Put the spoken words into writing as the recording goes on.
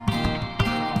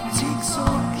so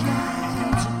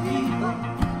kind to people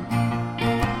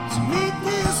to make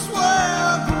this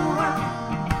world go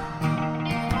round.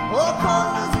 All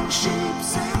colors and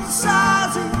shapes and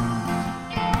sizes,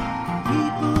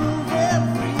 people of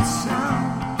every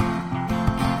sound.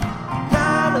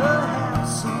 Gotta have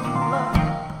some love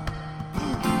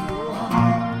in your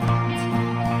heart.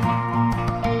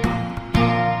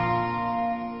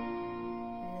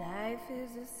 Life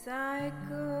is a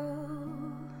cycle,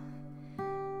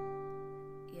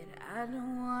 yet I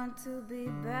don't want to be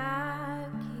back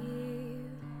here.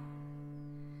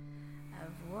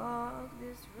 I've walked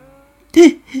this road.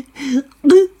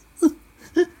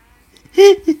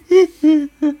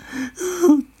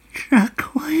 Oh, Jack,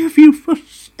 why have you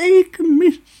forsaken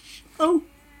me so?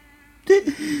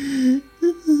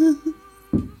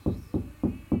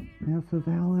 Mrs.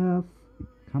 Ellis,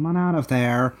 come on out of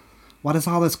there. What is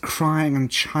all this crying and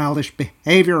childish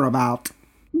behavior about?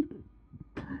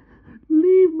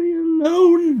 Leave me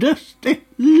alone, Dusty.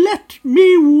 Let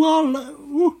me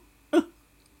wallow.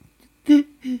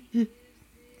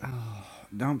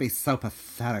 Don't be so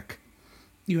pathetic.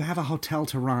 You have a hotel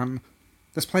to run.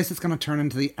 This place is going to turn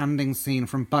into the ending scene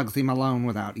from Bugsy Malone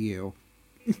without you.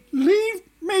 Leave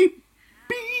me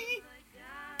be.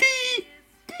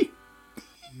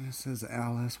 Mrs.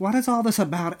 Ellis, what is all this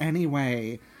about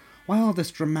anyway? Why all this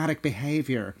dramatic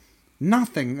behavior?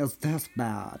 Nothing is this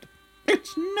bad.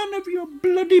 It's none of your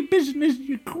bloody business,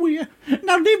 you queer.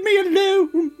 Now leave me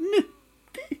alone.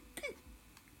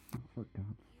 For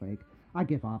God's sake, I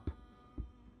give up.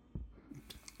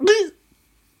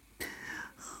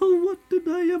 Oh, what did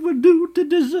I ever do to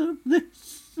deserve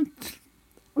this?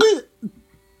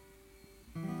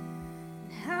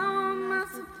 How am I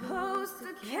supposed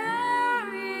to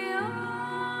carry on?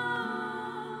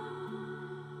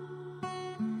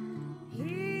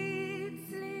 Eat,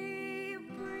 sleep,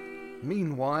 breathe.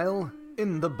 Meanwhile,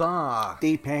 in the bar.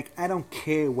 Deepak, I don't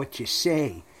care what you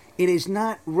say. It is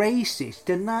not racist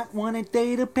to not want to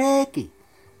date a Becky.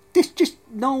 There's just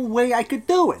no way I could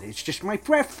do it. It's just my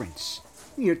preference.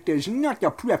 It is not a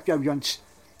preference.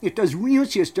 It is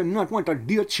racist to not want to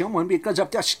date someone because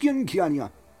of their skin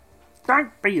color.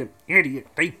 Don't be an idiot,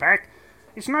 Deepak.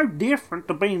 It's no different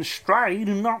to being straight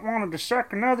and not wanting to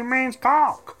suck another man's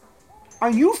cock.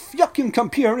 Are you fucking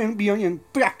comparing being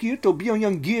Becky to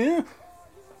being gay?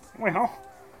 Well,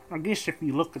 I guess if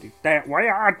you look at it that way,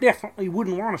 I definitely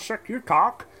wouldn't want to suck your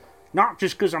cock. Not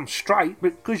just because I'm straight,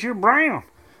 but because you're brown.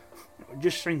 It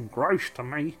just seemed gross to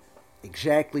me.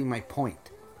 Exactly my point.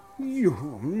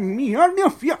 You, me, are the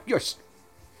furious.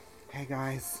 Hey,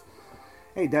 guys.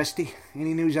 Hey, Dusty,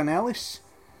 any news on Alice?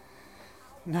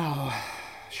 No.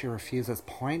 She refuses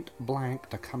point blank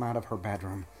to come out of her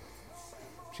bedroom.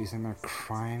 She's in there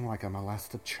crying like a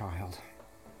molested child.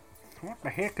 What the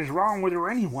heck is wrong with her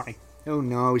anyway? Who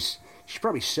knows? She's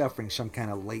probably suffering some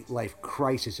kind of late life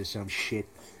crisis or some shit.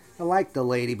 I like the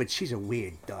lady, but she's a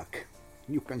weird duck.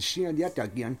 You can see that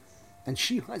again. And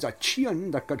she has a chin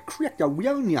that could crack the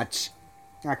walnuts.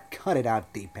 Now cut it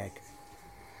out, Deepak.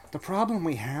 The problem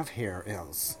we have here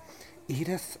is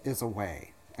Edith is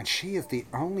away, and she is the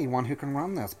only one who can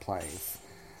run this place.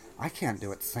 I can't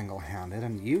do it single-handed,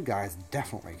 and you guys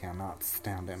definitely cannot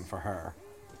stand in for her.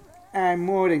 I'm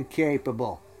more than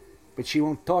capable, but she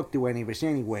won't talk to any of us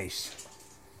anyways.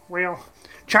 Well,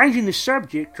 changing the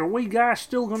subject, are we guys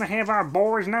still going to have our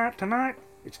boys' night tonight?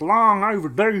 It's long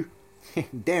overdue.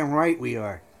 Damn right we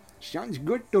are. Sounds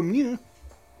good to me.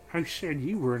 Who said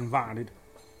you were invited?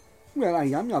 Well, I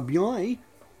am a boy.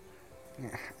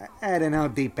 I don't know,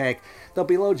 Deepak. There'll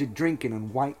be loads of drinking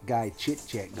and white guy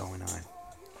chit-chat going on.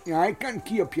 I can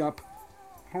keep you up.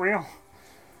 Well,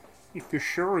 if you're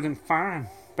sure, then fine.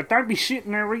 But don't be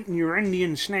sitting there eating your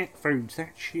Indian snack foods.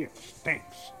 That shit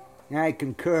stinks. I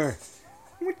concur.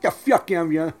 What the fuck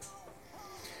am you?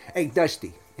 Hey,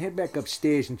 Dusty, head back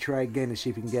upstairs and try again to see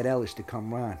if you can get Ellis to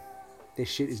come round. This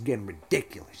shit is getting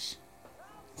ridiculous.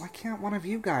 Why can't one of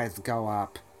you guys go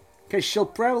up? Because she'll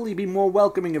probably be more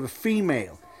welcoming of a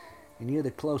female. And you're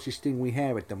the closest thing we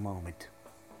have at the moment.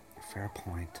 Fair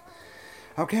point.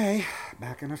 Okay,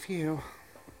 back in a few.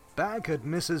 Back at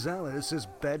Mrs. Ellis's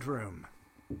bedroom.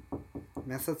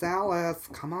 Mrs. Ellis,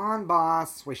 come on,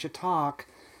 boss. We should talk.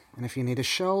 And if you need a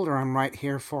shoulder, I'm right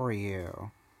here for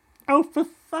you. Oh, for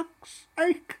fuck's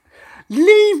sake.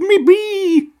 Leave me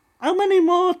be! How many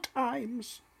more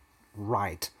times?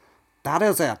 Right. That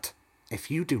is it. If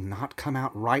you do not come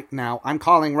out right now, I'm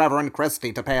calling Reverend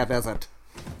Christie to pay a visit.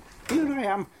 Here I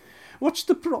am. What's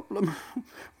the problem?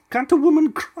 Can't a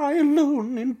woman cry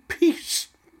alone in peace?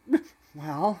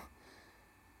 Well,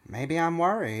 maybe I'm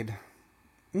worried.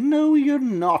 No, you're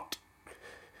not.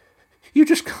 You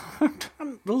just can't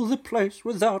handle the place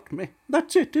without me.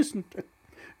 That's it, isn't it?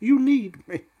 You need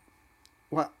me.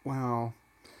 Well,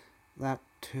 that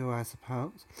too, I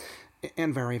suppose.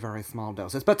 In very, very small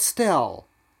doses. But still,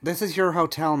 this is your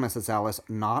hotel, Mrs. Ellis,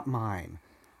 not mine.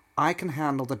 I can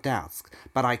handle the desk,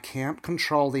 but I can't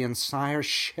control the entire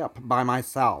ship by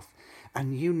myself.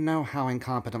 And you know how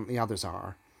incompetent the others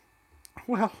are.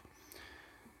 Well,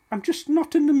 I'm just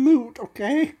not in the mood,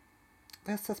 okay?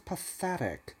 This is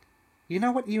pathetic. You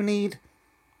know what you need?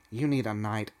 You need a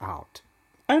night out.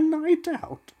 A night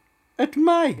out? At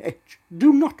my age?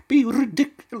 Do not be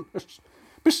ridiculous.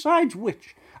 Besides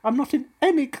which, I'm not in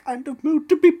any kind of mood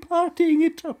to be partying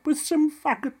it up with some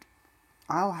faggot.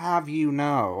 I'll have you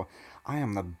know, I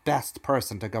am the best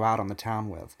person to go out on the town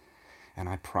with. And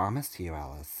I promise you,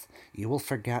 Alice, you will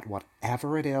forget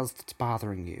whatever it is that's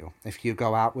bothering you if you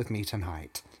go out with me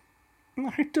tonight.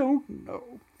 I don't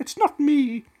know. It's not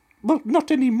me. Well,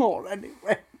 not anymore,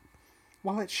 anyway.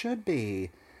 Well, it should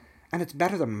be. And it's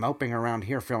better than moping around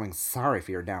here feeling sorry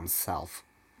for your damn self.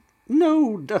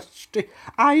 No, Dusty,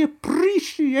 I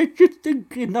appreciate you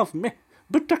thinking of me,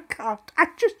 but I can't. I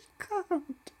just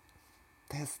can't.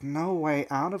 There's no way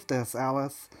out of this,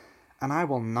 Alice, and I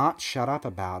will not shut up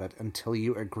about it until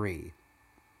you agree.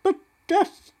 But,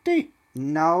 Dusty...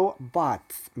 No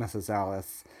buts, Mrs.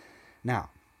 Ellis. Now,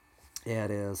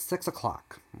 it is 6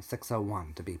 o'clock,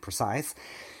 6:01 to be precise.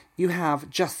 You have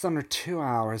just under 2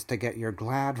 hours to get your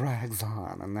glad rags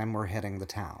on, and then we're hitting the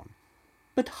town.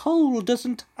 But Hull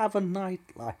doesn't have a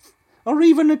nightlife, or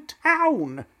even a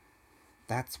town.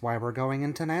 That's why we're going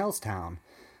into Nailstown.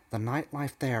 The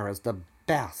nightlife there is the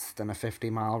best in a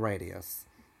 50-mile radius.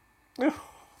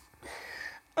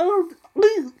 Oh,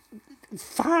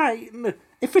 fine.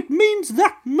 If it means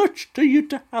that much to you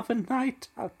to have a night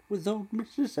out with old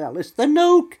Mrs. Ellis, then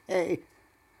okay.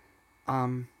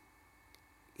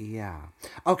 Yeah.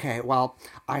 Okay, well,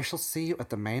 I shall see you at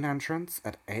the main entrance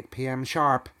at 8 p.m.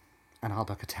 sharp, and I'll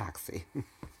book a taxi.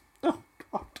 Oh,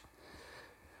 God.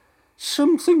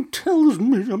 Something tells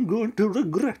me I'm going to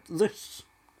regret this.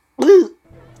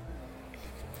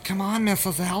 Come on,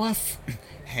 Mrs. Ellis.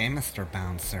 Hey, Mr.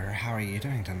 Bouncer, how are you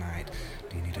doing tonight?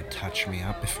 Do you need to touch me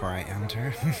up before I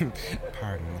enter?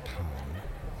 Pardon the pun.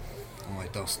 All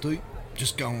right, Dusty.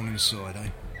 Just go on inside, eh?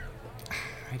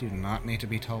 I do not need to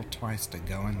be told twice to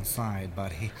go inside,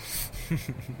 buddy.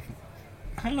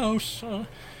 Hello, sir.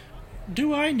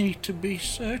 Do I need to be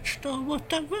searched or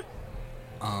whatever?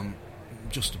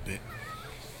 Just a bit.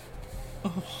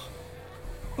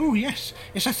 Oh, yes.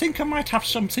 Yes, I think I might have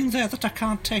something there that I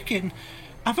can't take in.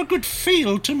 I've a good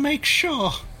feel to make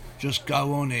sure. Just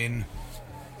go on in.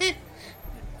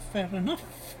 Fair enough.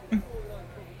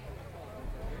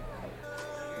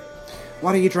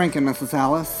 What are you drinking, Mrs.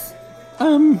 Ellis?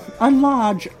 A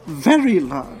large, very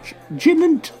large, gin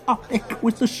and tonic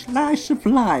with a slice of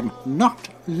lime, not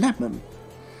lemon.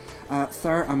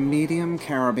 Sir, a medium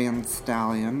Caribbean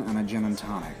stallion and a gin and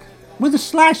tonic. With a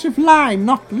slice of lime,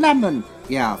 not lemon.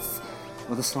 Yes,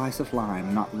 with a slice of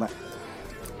lime, not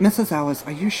Mrs. Ellis,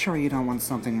 are you sure you don't want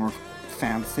something more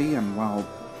fancy and, well,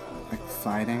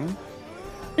 exciting?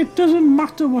 It doesn't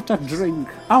matter what I drink.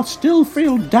 I'll still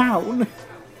feel down.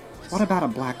 What about a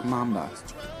Black Mamba?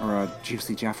 Or a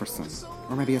Juicy Jefferson?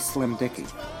 Or maybe a Slim Dicky?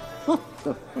 What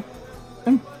the...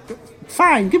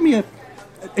 fine, give me a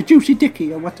Juicy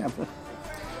Dicky or whatever.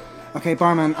 Okay,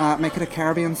 barman, make it a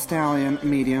Caribbean Stallion,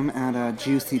 medium, and a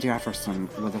Juicy Jefferson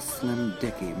with a Slim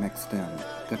Dicky mixed in,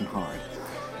 good and hard.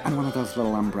 And one of those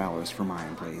little umbrellas for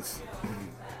mine, please.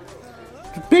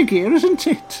 Big here, isn't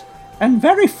it? And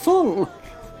very full.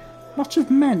 Lots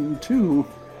of men, too.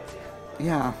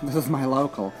 Yeah, this is my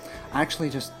local. I actually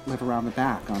just live around the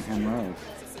back on Hen Road.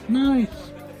 Nice.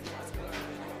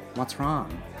 What's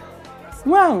wrong?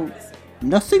 Well,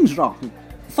 nothing's wrong.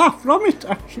 Far from it,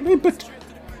 actually, but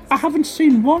I haven't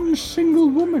seen one single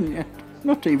woman yet.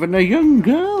 Not even a young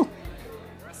girl.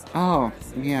 Oh,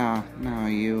 yeah, no,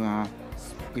 you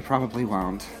probably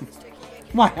won't.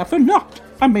 Why have I not?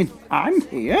 I mean, I'm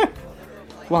here.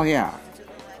 Well, yeah.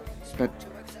 But,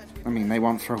 I mean, they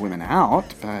won't throw women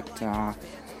out, but,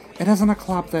 it isn't a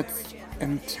club that's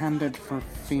intended for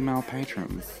female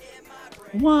patrons.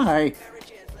 Why?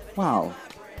 Well,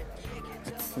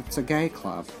 it's a gay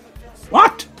club.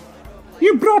 What?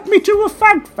 You brought me to a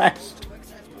fag fest.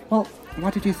 Well,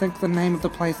 what did you think the name of the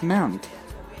place meant?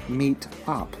 Meet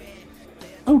up.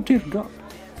 Oh, dear God.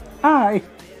 I,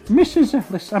 Mrs.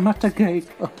 Ellis, am at a gay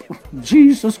club.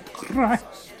 Jesus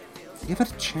Christ. Give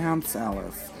it a chance,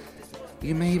 Alice.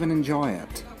 You may even enjoy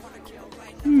it.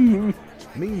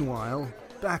 Meanwhile,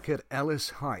 back at Ellis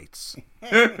Heights.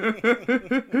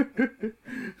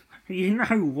 You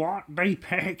know what,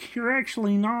 Deepak? You're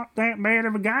actually not that bad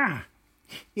of a guy.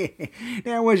 Yeah,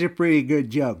 that was a pretty good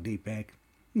joke, Deepak.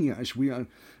 Yes, we are.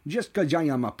 Just because I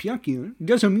am a Pyakin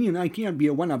doesn't mean I can't be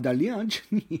one of the lunch.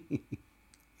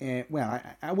 Well,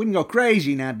 I wouldn't go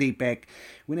crazy now, Deepak.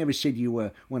 We never said you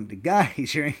were one of the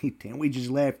guys or anything. We just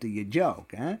laughed at your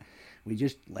joke, huh? We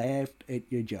just laughed at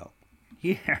your joke.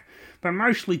 Yeah, but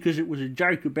mostly because it was a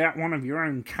joke about one of your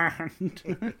own kind.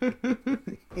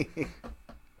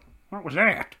 What was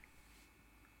that?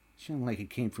 Sounded like it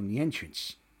came from the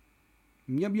entrance.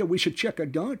 Yeah, we should check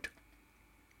it out.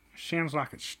 Sounds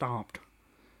like it stopped.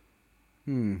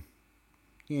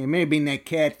 Yeah, maybe that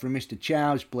cat from Mr.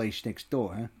 Chow's place next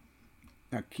door, huh?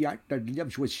 A cat that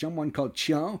lives with someone called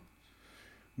Chow?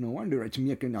 No wonder it's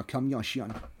making a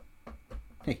commotion.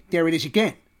 Hey, there it is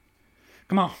again.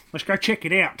 Come on, let's go check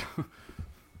it out.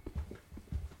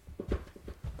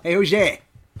 Hey, who's there?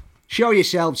 Show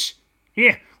yourselves.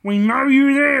 Yeah, we know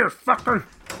you're there, fucker.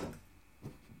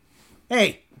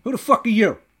 Hey, who the fuck are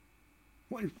you?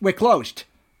 We're closed.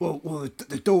 Well,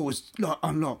 the door was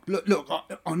unlocked. Look,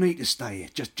 I need to stay here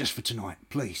just for tonight,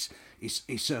 please.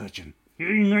 It's urgent.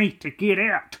 You need to get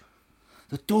out.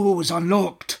 The door was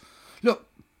unlocked. Look,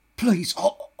 please,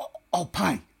 I'll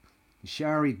pay.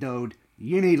 Sorry, dude.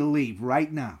 You need to leave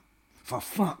right now. For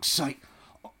fuck's sake,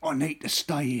 I need to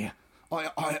stay here.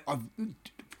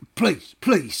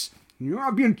 Please.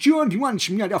 I've been told once,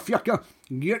 motherfucker.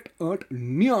 Get out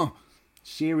now.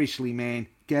 Seriously, man,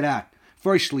 get out.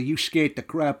 Firstly, you scared the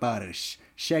crap out of us.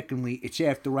 Secondly, it's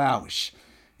after hours.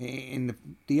 And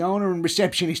the owner and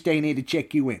receptionist ain't here to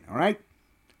check you in, alright?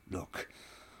 Look,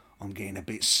 I'm getting a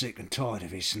bit sick and tired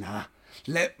of this now.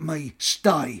 Let me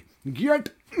stay. Get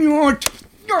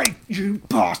out, you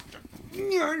bastard.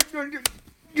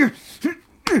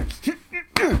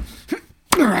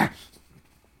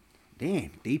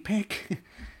 Damn, Deepak,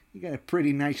 you got a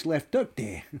pretty nice left hook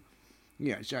there.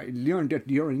 Yes, I learned that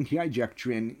during hijack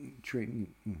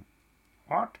training.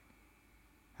 What?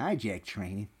 Hijack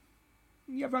training?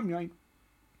 Yeah, I'm right.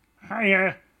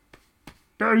 Hey,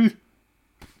 dude.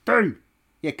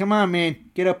 Yeah, come on,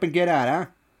 man. Get up and get out,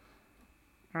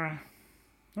 huh?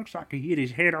 Looks like he hit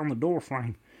his head on the door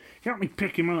frame. Help me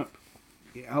pick him up.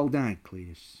 Yeah, hold on,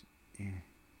 Cletus. Yeah.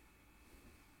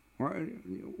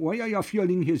 Why are you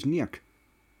feeling his neck?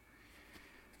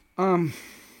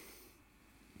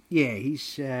 Yeah,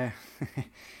 he's dead,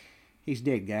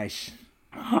 guys.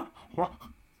 What?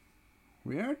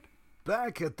 Weird?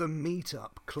 Back at the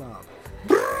meetup club.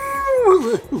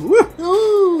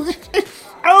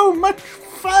 Oh, much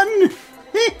fun!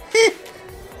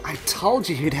 I told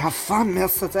you you'd have fun,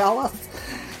 Mrs. Ellis.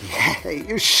 Yeah,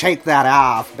 you shake that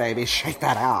ass, baby. Shake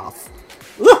that ass.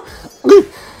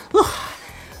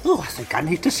 I think I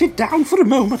need to sit down for a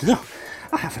moment, though.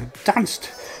 I haven't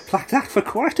danced like that for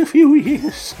quite a few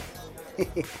years.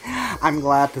 I'm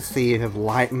glad to see you have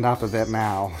lightened up a bit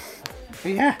now.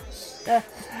 Yes,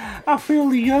 I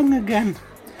feel young again.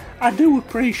 I do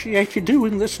appreciate you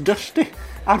doing this, Dusty.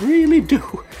 I really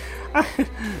do.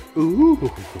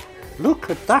 Ooh, look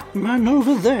at that man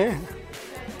over there.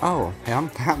 Oh,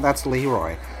 him? That's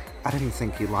Leroy. I didn't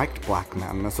think you liked black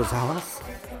men, Mrs. Ellis.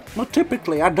 Well,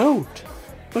 typically I don't.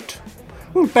 But,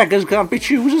 well, beggars can't be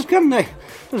choosers, can they?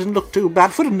 Doesn't look too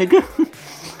bad for a nigger.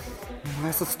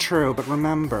 This is true, but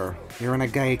remember, you're in a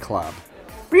gay club.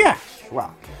 Yes,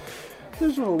 well,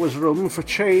 there's always room for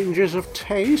changes of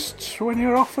tastes when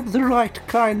you're offered the right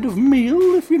kind of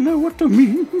meal, if you know what I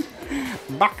mean.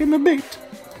 Back in a bit.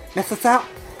 Mrs. Ellis.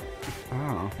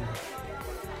 Oh.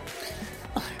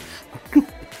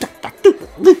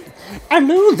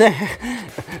 Hello there.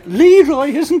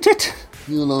 Leroy, isn't it?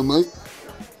 You know, mate.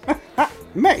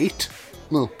 Mate?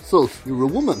 No, so you're a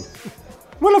woman.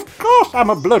 Well, of course I'm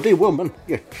a bloody woman,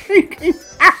 you cheeky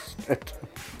bastard.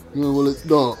 Yeah, well, it's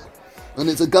dark. And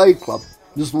it's a gay club.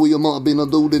 Just thought you might have been a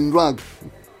dude in drag.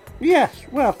 Yes,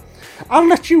 well, I'll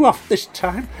let you off this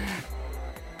time.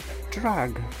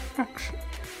 Drag.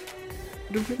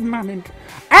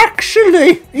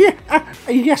 Actually, yeah,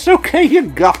 yes, okay, you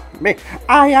got me.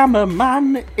 I am a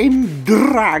man in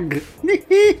drag.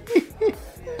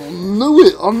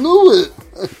 I knew it.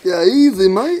 Yeah, easy,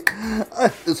 mate.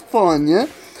 It's fine, yeah?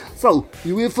 So,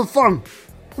 you here for fun?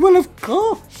 Well, of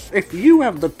course. If you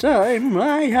have the time,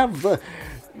 I have the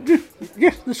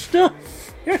stuff.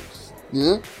 Yes.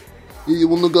 Yeah? You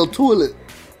want to go toilet?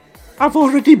 I've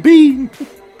already been.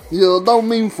 Yeah, I don't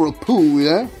mean for a poo,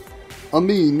 yeah? I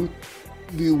mean,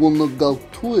 do you want to go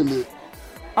toilet?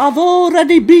 I've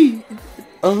already been.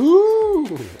 Oh.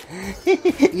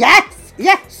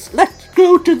 Yes, let's go.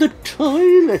 go to the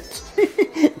toilet.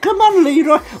 Come on,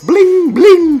 Leroy. Bling,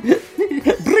 bling.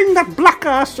 Bring that black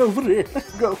ass over here.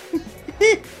 Let's go.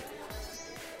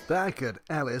 Back at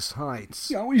Alice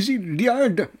Heights. How is he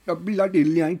dead? The bloody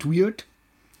lightweight.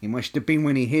 He must have been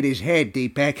when he hit his head,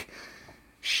 Deepak.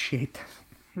 Shit.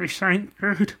 This ain't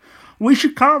good. We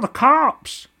should call the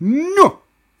cops. No!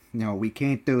 No, we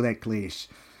can't do that, Cletus.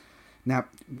 Now,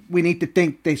 we need to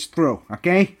think this through,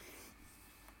 okay?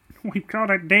 We've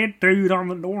got a dead dude on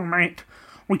the doormat.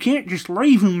 We can't just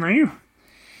leave him there.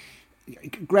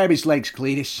 Grab his legs,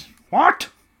 Cletus. What?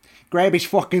 Grab his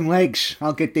fucking legs.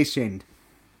 I'll get this end.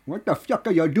 What the fuck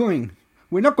are you doing?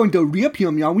 We're not going to rape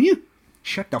him, are we?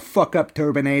 Shut the fuck up,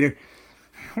 Turbinator.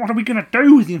 What are we gonna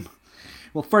do with him?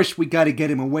 Well, first we gotta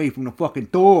get him away from the fucking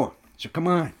door. So come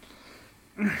on.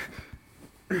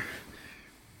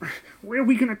 Where are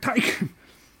we gonna take him?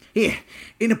 Here,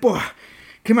 in the bar.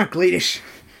 Come on, Cletus.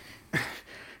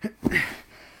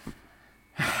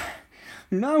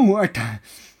 Now what?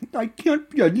 I can't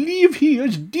believe he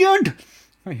is dead.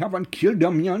 I haven't killed a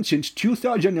man since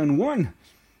 2001.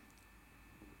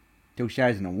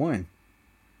 2001?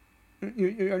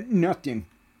 Nothing.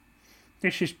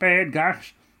 This is bad,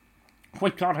 guys.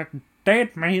 We got a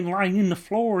dead man lying in the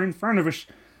floor in front of us.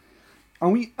 Are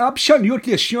we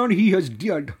absolutely sure he is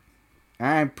dead?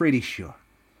 I'm pretty sure.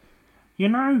 You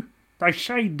know, they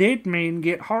say dead men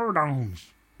get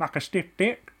hard-ons, like a stiff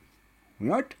dick.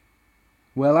 What?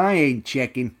 Well, I ain't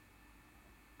checking.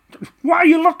 Why are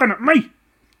you looking at me?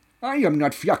 I am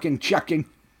not fucking checking.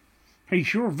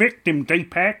 He's your victim,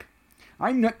 Deepak.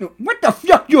 I'm not... What the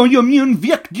fuck, you immune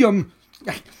victim?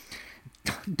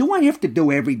 Do I have to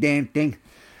do every damn thing?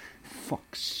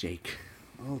 Fuck's sake.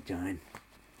 Hold on.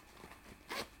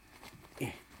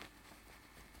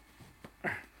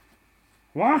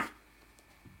 What?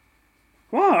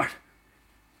 What?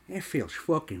 That feels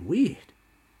fucking weird.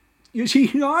 Is he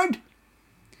hard?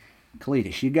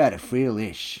 Cletus, you gotta feel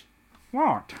this.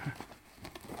 What?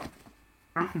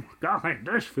 Oh my God, that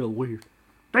does feel weird.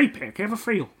 Deepak, have a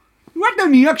feel. What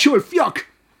in the actual fuck?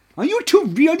 Are you two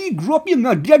really groping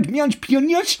a dead man's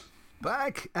penis?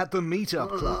 Back at the meetup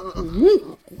club.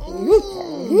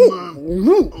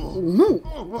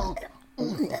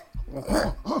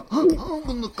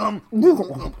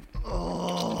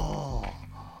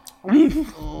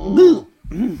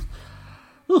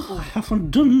 I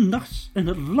haven't done this in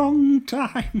a long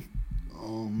time.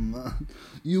 Oh man,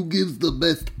 you gives the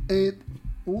best head.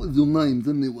 What is your names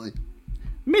anyway?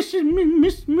 Mr.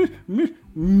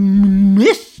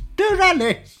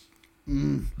 Alice.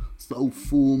 So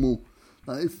formal.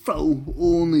 That is so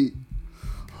horny.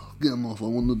 Get him off, I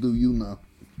want to do you now.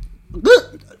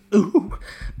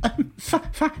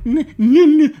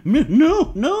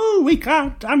 No, we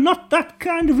can't. I'm not that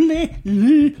kind of man,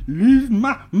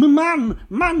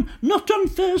 not on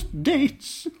first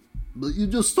dates. But you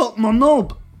just stopped my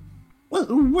knob.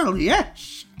 Well,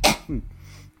 yes.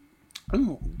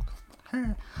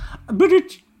 But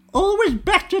it's always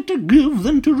better to give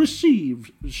than to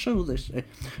receive, so they say.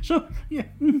 So, yeah.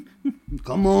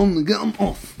 Come on, get him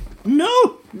off.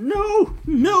 No.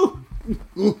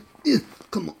 Oh, yeah,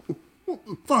 come on. What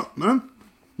the fuck, man?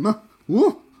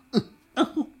 What?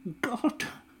 Oh, God.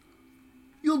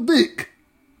 Your dick.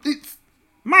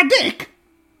 My dick?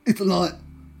 It's like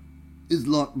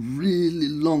really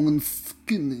long and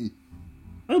skinny.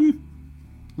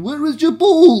 Where is your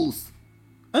balls?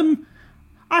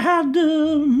 I had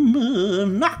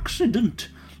an accident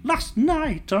last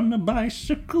night on a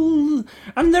bicycle,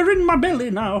 and they're in my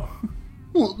belly now.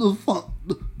 What the fuck?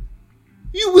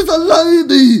 You was a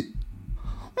lady!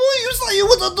 Why you say you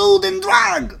was a dude in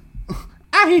drag?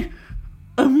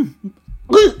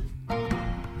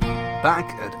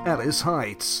 Back at Alice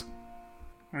Heights.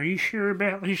 Are you sure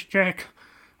about this, Jack?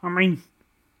 I mean,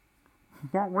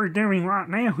 what we're doing right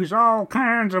now is all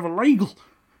kinds of illegal.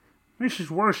 This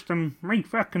is worse than me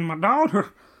fucking my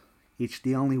daughter. It's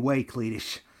the only way,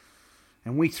 Cletus.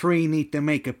 And we three need to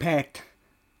make a pact.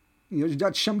 Is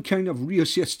that some kind of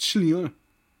racist slur?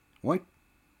 What?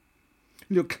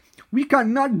 Look, we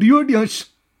cannot do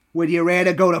this. Would you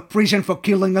rather go to prison for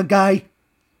killing a guy?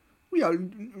 Well,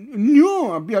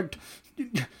 no, but...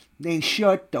 Then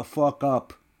shut the fuck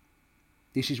up.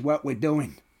 This is what we're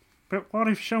doing. But what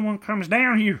if someone comes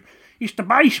down here? It's the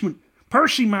basement.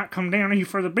 Percy might come down here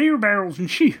for the beer barrels and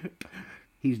shit.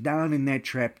 He's down in that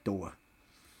trap door.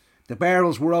 The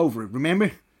barrels were over it,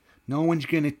 remember? No one's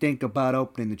gonna think about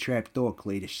opening the trap door,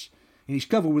 Cletus. And he's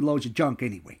covered with loads of junk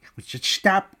anyway. Just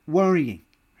stop worrying.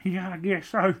 Yeah, I guess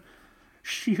so.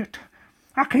 Shit.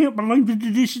 I can't believe that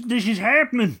this is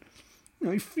happening.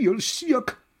 I feel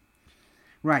sick.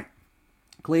 Right.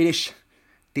 Cletus,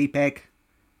 Deepak,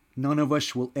 none of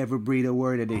us will ever breathe a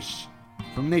word of this.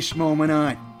 From this moment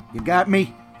on. You got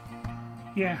me?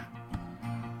 Yeah,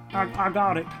 I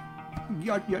got it.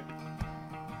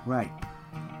 Right.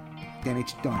 Then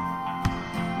it's done.